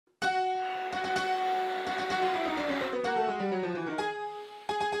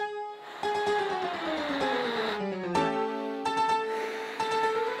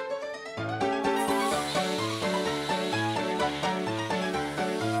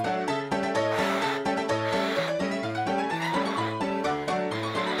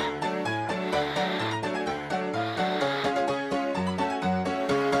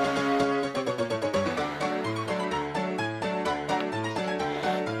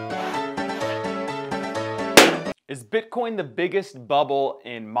Is Bitcoin the biggest bubble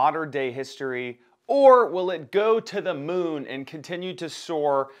in modern day history, or will it go to the moon and continue to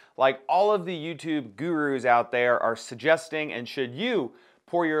soar like all of the YouTube gurus out there are suggesting? And should you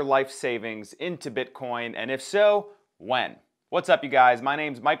pour your life savings into Bitcoin? And if so, when? What's up, you guys? My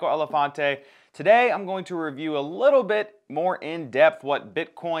name's Michael Elefante. Today, I'm going to review a little bit more in depth what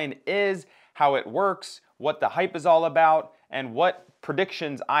Bitcoin is, how it works, what the hype is all about, and what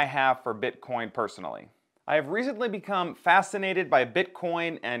predictions I have for Bitcoin personally. I have recently become fascinated by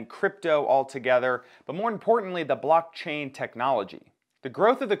Bitcoin and crypto altogether, but more importantly, the blockchain technology. The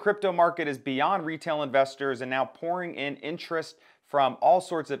growth of the crypto market is beyond retail investors and now pouring in interest from all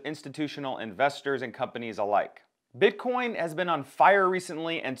sorts of institutional investors and companies alike. Bitcoin has been on fire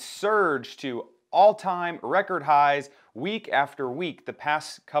recently and surged to all-time record highs week after week the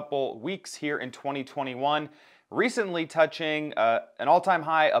past couple weeks here in 2021. Recently touching an all-time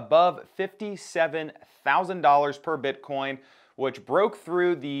high above $57,000 per Bitcoin, which broke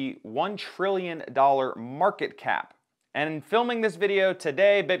through the $1 trillion market cap. And in filming this video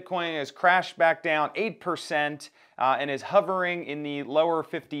today, Bitcoin has crashed back down 8% and is hovering in the lower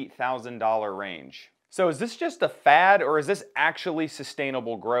 $50,000 range. So is this just a fad, or is this actually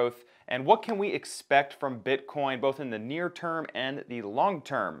sustainable growth? And what can we expect from Bitcoin both in the near term and the long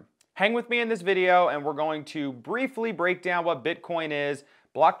term? Hang with me in this video and we're going to briefly break down what Bitcoin is,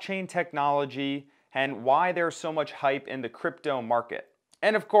 blockchain technology, and why there's so much hype in the crypto market.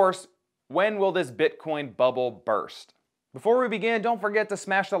 And of course, when will this Bitcoin bubble burst? Before we begin, don't forget to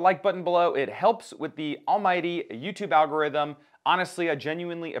smash the like button below. It helps with the almighty YouTube algorithm. Honestly, I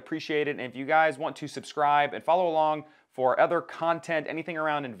genuinely appreciate it. And if you guys want to subscribe and follow along for other content, anything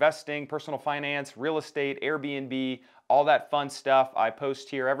around investing, personal finance, real estate, Airbnb, all that fun stuff, I post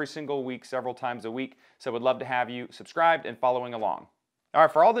here every single week, several times a week. So would love to have you subscribed and following along. All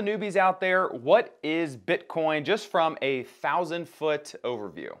right, for all the newbies out there, what is Bitcoin? Just from a 1,000-foot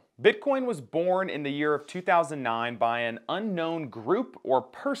overview. Bitcoin was born in the year of 2009 by an unknown group or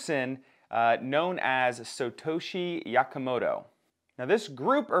person known as Satoshi Nakamoto. Now, this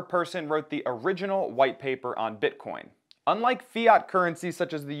group or person wrote the original white paper on Bitcoin. Unlike fiat currencies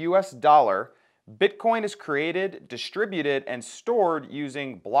such as the US dollar, Bitcoin is created, distributed, and stored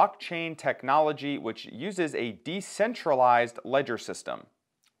using blockchain technology, which uses a decentralized ledger system.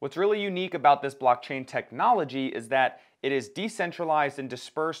 What's really unique about this blockchain technology is that it is decentralized and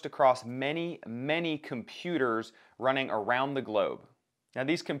dispersed across many, many computers running around the globe. Now,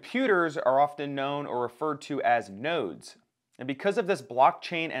 these computers are often known or referred to as nodes. And because of this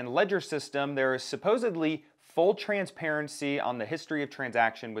blockchain and ledger system, there is supposedly full transparency on the history of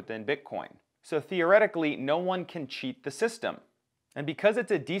transaction within Bitcoin. So theoretically, no one can cheat the system. And because it's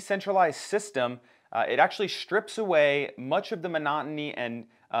a decentralized system, it actually strips away much of the monotony and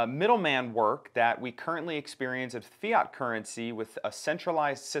middleman work that we currently experience with fiat currency with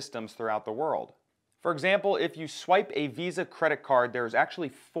centralized systems throughout the world. For example, if you swipe a Visa credit card, there's actually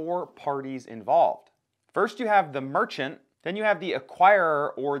 4 parties involved. First, you have the merchant. Then you have the acquirer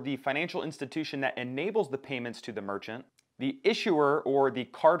or the financial institution that enables the payments to the merchant, the issuer or the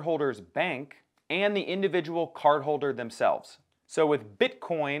cardholder's bank, and the individual cardholder themselves. So with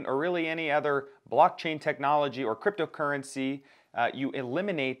Bitcoin or really any other blockchain technology or cryptocurrency, you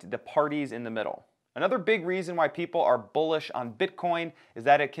eliminate the parties in the middle. Another big reason why people are bullish on Bitcoin is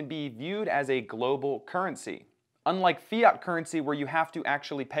that it can be viewed as a global currency. Unlike fiat currency, where you have to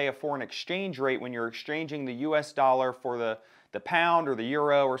actually pay a foreign exchange rate when you're exchanging the US dollar for the pound or the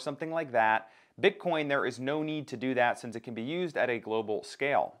euro or something like that, Bitcoin, there is no need to do that since it can be used at a global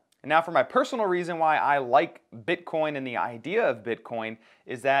scale. And now for my personal reason why I like Bitcoin and the idea of Bitcoin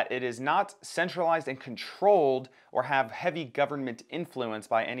is that it is not centralized and controlled or have heavy government influence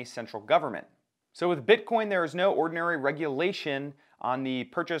by any central government. So with Bitcoin, there is no ordinary regulation on the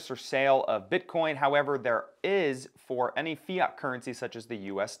purchase or sale of Bitcoin. However, there is for any fiat currency such as the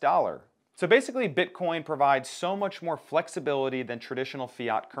US dollar. So basically, Bitcoin provides so much more flexibility than traditional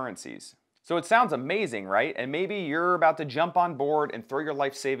fiat currencies. So it sounds amazing, right? And maybe you're about to jump on board and throw your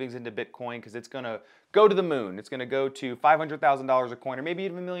life savings into Bitcoin because it's going to go to the moon. It's going to go to $500,000 a coin or maybe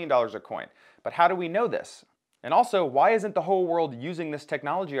even $1 million a coin. But how do we know this? And also, why isn't the whole world using this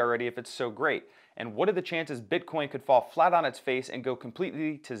technology already if it's so great? And what are the chances Bitcoin could fall flat on its face and go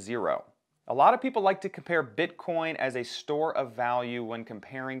completely to zero? A lot of people like to compare Bitcoin as a store of value when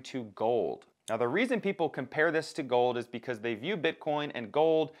comparing to gold. Now, the reason people compare this to gold is because they view Bitcoin and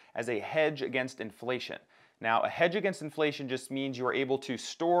gold as a hedge against inflation. Now, a hedge against inflation just means you are able to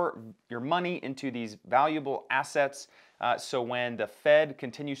store your money into these valuable assets So when the Fed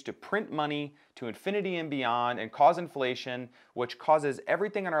continues to print money to infinity and beyond and cause inflation, which causes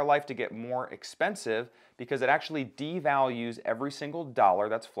everything in our life to get more expensive because it actually devalues every single dollar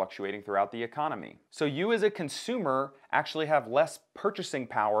that's fluctuating throughout the economy. So you as a consumer actually have less purchasing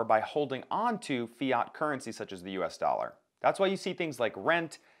power by holding on to fiat currency such as the US dollar. That's why you see things like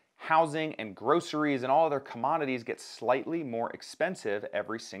rent, housing, and groceries and all other commodities get slightly more expensive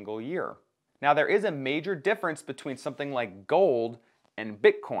every single year. Now, there is a major difference between something like gold and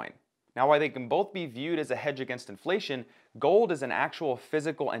Bitcoin. Now, while they can both be viewed as a hedge against inflation, gold is an actual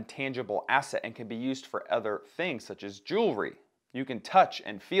physical and tangible asset and can be used for other things such as jewelry. You can touch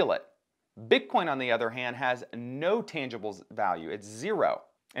and feel it. Bitcoin, on the other hand, has no tangible value. It's zero.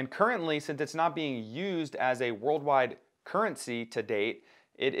 And currently, since it's not being used as a worldwide currency to date,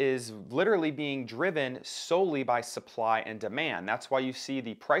 it is literally being driven solely by supply and demand. That's why you see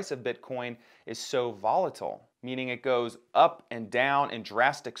the price of Bitcoin is so volatile, meaning it goes up and down in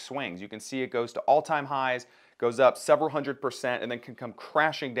drastic swings. You can see it goes to all-time highs, goes up several 100%, and then can come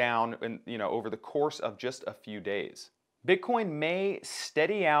crashing down over the course of just a few days. Bitcoin may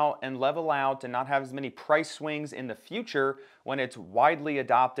steady out and level out and not have as many price swings in the future when it's widely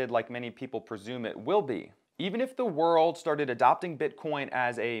adopted like many people presume it will be. Even if the world started adopting Bitcoin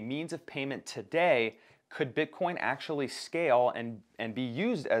as a means of payment today, could Bitcoin actually scale and be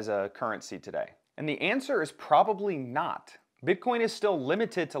used as a currency today? And the answer is probably not. Bitcoin is still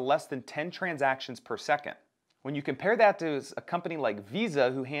limited to less than 10 transactions per second. When you compare that to a company like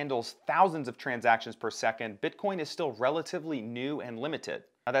Visa, who handles thousands of transactions per second, Bitcoin is still relatively new and limited.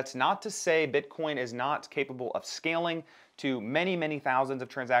 Now, that's not to say Bitcoin is not capable of scaling to many, many thousands of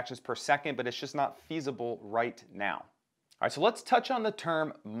transactions per second, but it's just not feasible right now. All right, so let's touch on the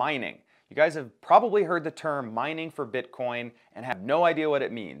term mining. You guys have probably heard the term mining for Bitcoin and have no idea what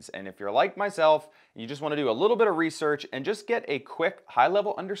it means. And if you're like myself, you just want to do a little bit of research and just get a quick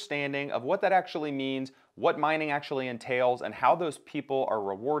high-level understanding of what that actually means, what mining actually entails, and how those people are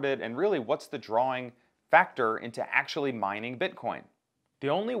rewarded, and really what's the drawing factor into actually mining Bitcoin. The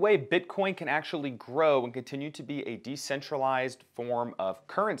only way Bitcoin can actually grow and continue to be a decentralized form of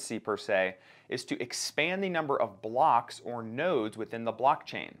currency per se is to expand the number of blocks or nodes within the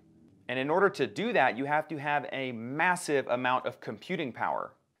blockchain. And in order to do that, you have to have a massive amount of computing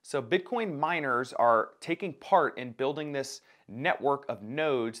power. So Bitcoin miners are taking part in building this network of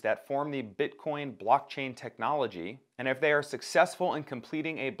nodes that form the Bitcoin blockchain technology. And if they are successful in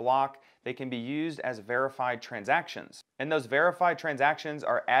completing a block, they can be used as verified transactions. And those verified transactions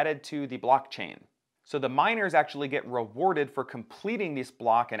are added to the blockchain. So the miners actually get rewarded for completing this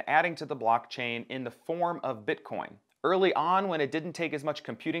block and adding to the blockchain in the form of Bitcoin. Early on, when it didn't take as much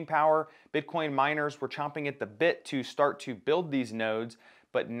computing power, Bitcoin miners were chomping at the bit to start to build these nodes,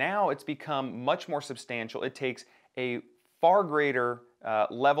 but now it's become much more substantial. It takes a far greater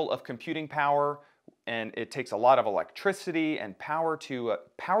level of computing power, and it takes a lot of electricity and power to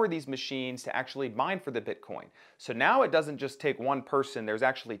power these machines to actually mine for the Bitcoin. So now it doesn't just take one person, there's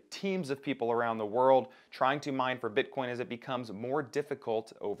actually teams of people around the world trying to mine for Bitcoin as it becomes more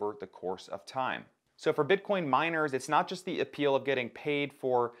difficult over the course of time. So for Bitcoin miners, it's not just the appeal of getting paid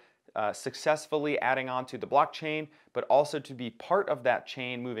for successfully adding on to the blockchain, but also to be part of that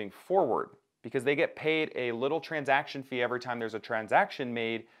chain moving forward, because they get paid a little transaction fee every time there's a transaction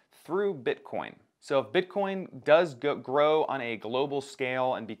made through Bitcoin. So if Bitcoin does grow on a global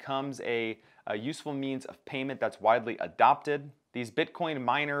scale and becomes a useful means of payment that's widely adopted, these Bitcoin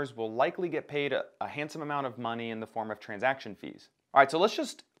miners will likely get paid a handsome amount of money in the form of transaction fees. All right, so let's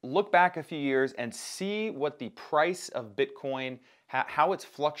just look back a few years and see what the price of Bitcoin, how it's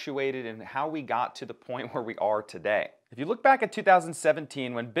fluctuated and how we got to the point where we are today. If you look back at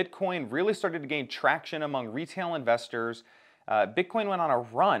 2017, when Bitcoin really started to gain traction among retail investors, Bitcoin went on a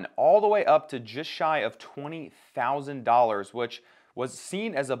run all the way up to just shy of $20,000, which was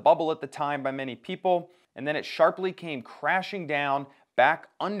seen as a bubble at the time by many people, and then it sharply came crashing down back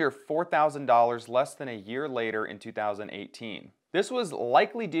under $4,000 less than a year later in 2018. This was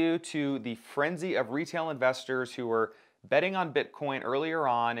likely due to the frenzy of retail investors who were betting on Bitcoin earlier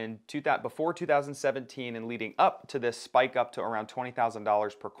on before 2017 and leading up to this spike up to around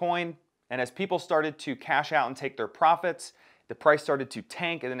 $20,000 per coin. And as people started to cash out and take their profits, the price started to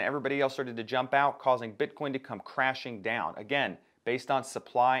tank, and then everybody else started to jump out, causing Bitcoin to come crashing down. Again, based on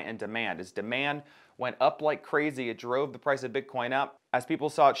supply and demand. As demand went up like crazy, it drove the price of Bitcoin up. As people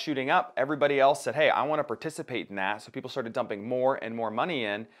saw it shooting up, everybody else said, hey, I want to participate in that. So people started dumping more and more money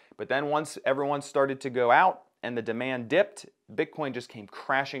in. But then once everyone started to go out and the demand dipped, Bitcoin just came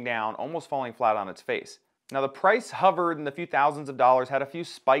crashing down, almost falling flat on its face. Now the price hovered in the few thousands of dollars, had a few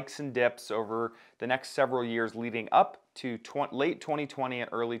spikes and dips over the next several years leading up to late 2020 and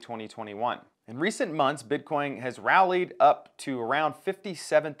early 2021. In recent months, Bitcoin has rallied up to around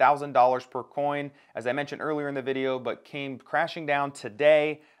 $57,000 per coin, as I mentioned earlier in the video, but came crashing down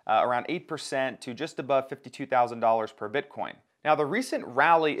today around 8% to just above $52,000 per Bitcoin. Now, the recent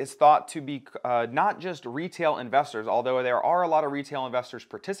rally is thought to be not just retail investors, although there are a lot of retail investors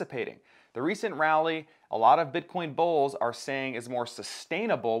participating. The recent rally, a lot of Bitcoin bulls are saying is more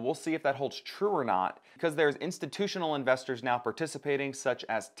sustainable. We'll see if that holds true or not, because there's institutional investors now participating, such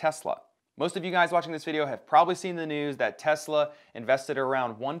as Tesla. Most of you guys watching this video have probably seen the news that Tesla invested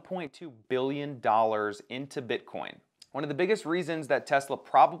around $1.2 billion into Bitcoin. One of the biggest reasons that Tesla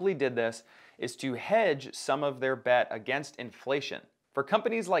probably did this is to hedge some of their bet against inflation. For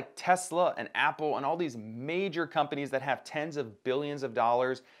companies like Tesla and Apple and all these major companies that have tens of billions of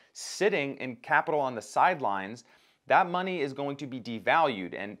dollars sitting in capital on the sidelines, that money is going to be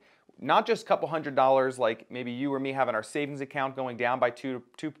devalued. And not just a couple $100 like maybe you or me have in our savings account going down by 2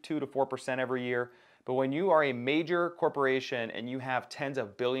 to 4% every year, but when you are a major corporation and you have tens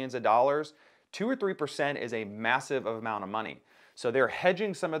of billions of dollars, 2 or 3% is a massive amount of money. So they're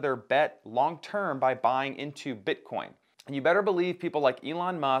hedging some of their bet long term by buying into Bitcoin. And you better believe people like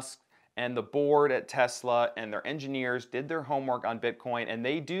Elon Musk and the board at Tesla and their engineers did their homework on Bitcoin, and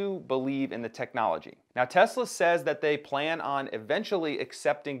they do believe in the technology. Now, Tesla says that they plan on eventually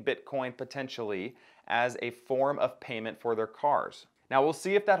accepting Bitcoin potentially as a form of payment for their cars. Now, we'll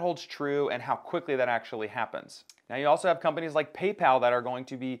see if that holds true and how quickly that actually happens. Now, you also have companies like PayPal that are going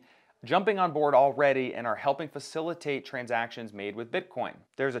to be jumping on board already and are helping facilitate transactions made with Bitcoin.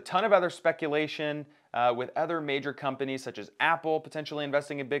 There's a ton of other speculation with other major companies such as Apple potentially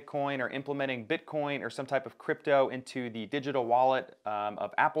investing in Bitcoin or implementing Bitcoin or some type of crypto into the digital wallet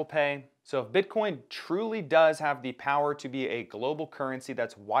of Apple Pay. So if Bitcoin truly does have the power to be a global currency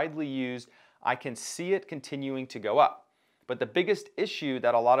that's widely used, I can see it continuing to go up. But the biggest issue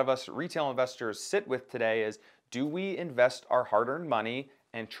that a lot of us retail investors sit with today is, do we invest our hard-earned money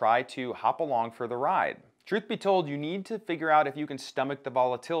and try to hop along for the ride? Truth be told, you need to figure out if you can stomach the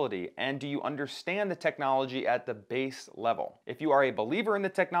volatility, and do you understand the technology at the base level. If you are a believer in the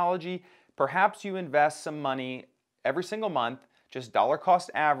technology, perhaps you invest some money every single month, just dollar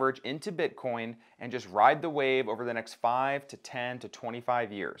cost average into Bitcoin, and just ride the wave over the next 5 to 10 to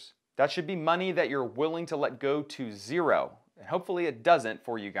 25 years. That should be money that you're willing to let go to zero. And hopefully it doesn't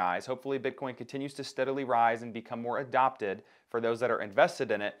for you guys. Hopefully Bitcoin continues to steadily rise and become more adopted for those that are invested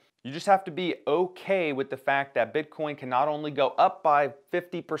in it. You just have to be okay with the fact that Bitcoin can not only go up by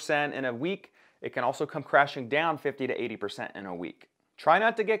 50% in a week, it can also come crashing down 50 to 80% in a week. Try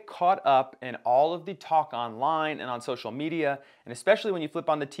not to get caught up in all of the talk online and on social media, and especially when you flip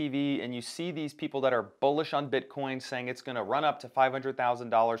on the TV and you see these people that are bullish on Bitcoin saying it's going to run up to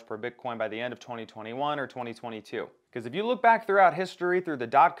 $500,000 per Bitcoin by the end of 2021 or 2022. Because if you look back throughout history, through the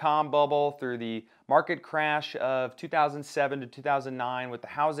dot-com bubble, through the market crash of 2007 to 2009 with the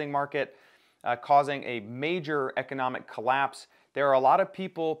housing market causing a major economic collapse, there are a lot of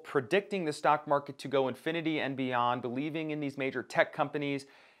people predicting the stock market to go infinity and beyond, believing in these major tech companies,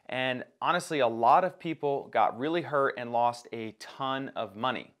 and honestly, a lot of people got really hurt and lost a ton of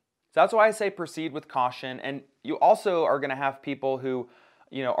money. So that's why I say proceed with caution, and you also are gonna have people who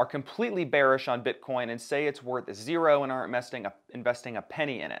are completely bearish on Bitcoin and say it's worth zero and aren't investing a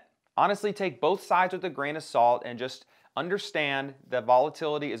penny in it. Honestly, take both sides with a grain of salt and just understand that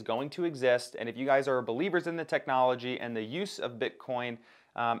volatility is going to exist, and if you guys are believers in the technology and the use of Bitcoin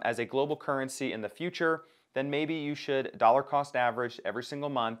as a global currency in the future, then maybe you should dollar cost average every single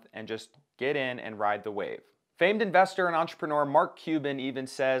month and just get in and ride the wave. Famed investor and entrepreneur Mark Cuban even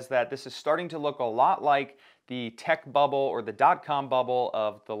says that this is starting to look a lot like the tech bubble or the dot-com bubble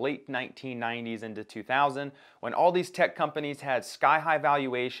of the late 1990s into 2000, when all these tech companies had sky-high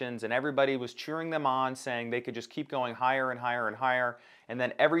valuations and everybody was cheering them on, saying they could just keep going higher and higher and higher, and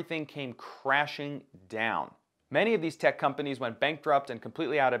then everything came crashing down. Many of these tech companies went bankrupt and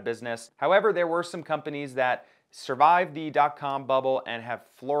completely out of business. However, there were some companies that survived the dot-com bubble and have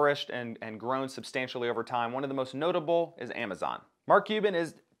flourished and grown substantially over time. One of the most notable is Amazon. Mark Cuban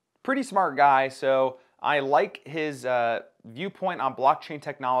is a pretty smart guy, so I like his viewpoint on blockchain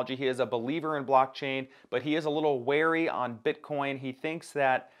technology. He is a believer in blockchain, but he is a little wary on Bitcoin. He thinks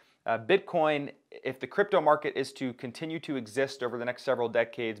that Bitcoin, if the crypto market is to continue to exist over the next several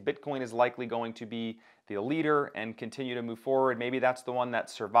decades, Bitcoin is likely going to be the leader and continue to move forward. Maybe that's the one that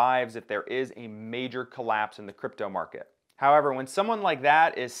survives if there is a major collapse in the crypto market. However, when someone like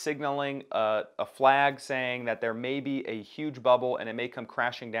that is signaling a flag saying that there may be a huge bubble and it may come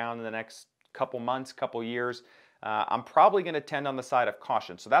crashing down in the next couple months, couple years, I'm probably going to tend on the side of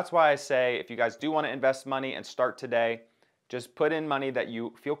caution. So that's why I say if you guys do want to invest money and start today, just put in money that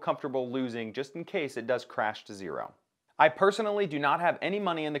you feel comfortable losing just in case it does crash to zero. I personally do not have any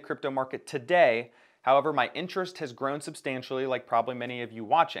money in the crypto market today. However, my interest has grown substantially, like probably many of you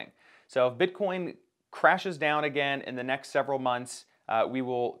watching. So if Bitcoin crashes down again in the next several months, we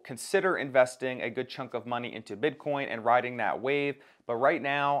will consider investing a good chunk of money into Bitcoin and riding that wave. But right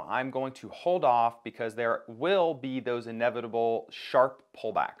now, I'm going to hold off because there will be those inevitable sharp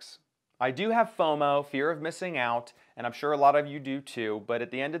pullbacks. I do have FOMO, fear of missing out, and I'm sure a lot of you do too, but at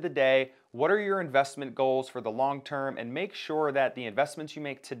the end of the day, what are your investment goals for the long term? And make sure that the investments you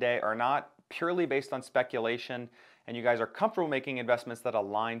make today are not purely based on speculation, and you guys are comfortable making investments that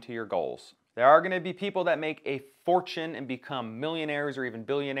align to your goals. There are going to be people that make a fortune and become millionaires or even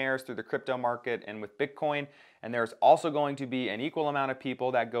billionaires through the crypto market and with Bitcoin, and there's also going to be an equal amount of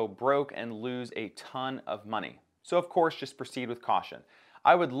people that go broke and lose a ton of money. So of course, just proceed with caution.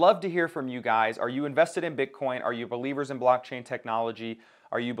 I would love to hear from you guys. Are you invested in Bitcoin? Are you believers in blockchain technology?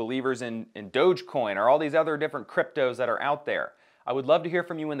 Are you believers in Dogecoin or all these other different cryptos that are out there? I would love to hear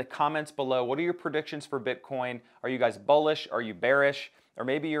from you in the comments below. What are your predictions for Bitcoin? Are you guys bullish? Are you bearish? Or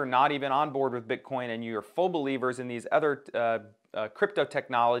maybe you're not even on board with Bitcoin and you're full believers in these other crypto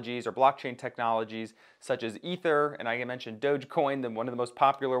technologies or blockchain technologies such as Ether, and I mentioned Dogecoin, one of the most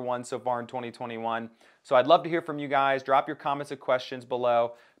popular ones so far in 2021. So I'd love to hear from you guys. Drop your comments and questions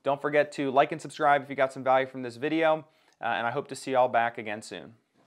below. Don't forget to like and subscribe if you got some value from this video, and I hope to see you all back again soon.